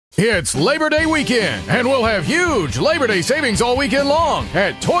It's Labor Day weekend, and we'll have huge Labor Day savings all weekend long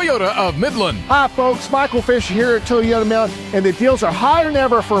at Toyota of Midland. Hi, folks. Michael Fisher here at Toyota of Midland, and the deals are higher than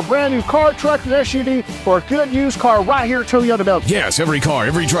ever for a brand new car, truck, and SUV for a good used car right here at Toyota of Midland. Yes, every car,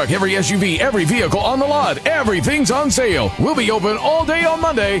 every truck, every SUV, every vehicle on the lot, everything's on sale. We'll be open all day on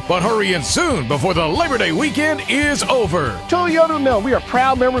Monday, but hurry in soon before the Labor Day weekend is over. Toyota of Midland, we are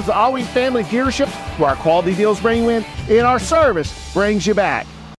proud members of the Always Family Dealerships, where our quality deals bring you in, and our service brings you back.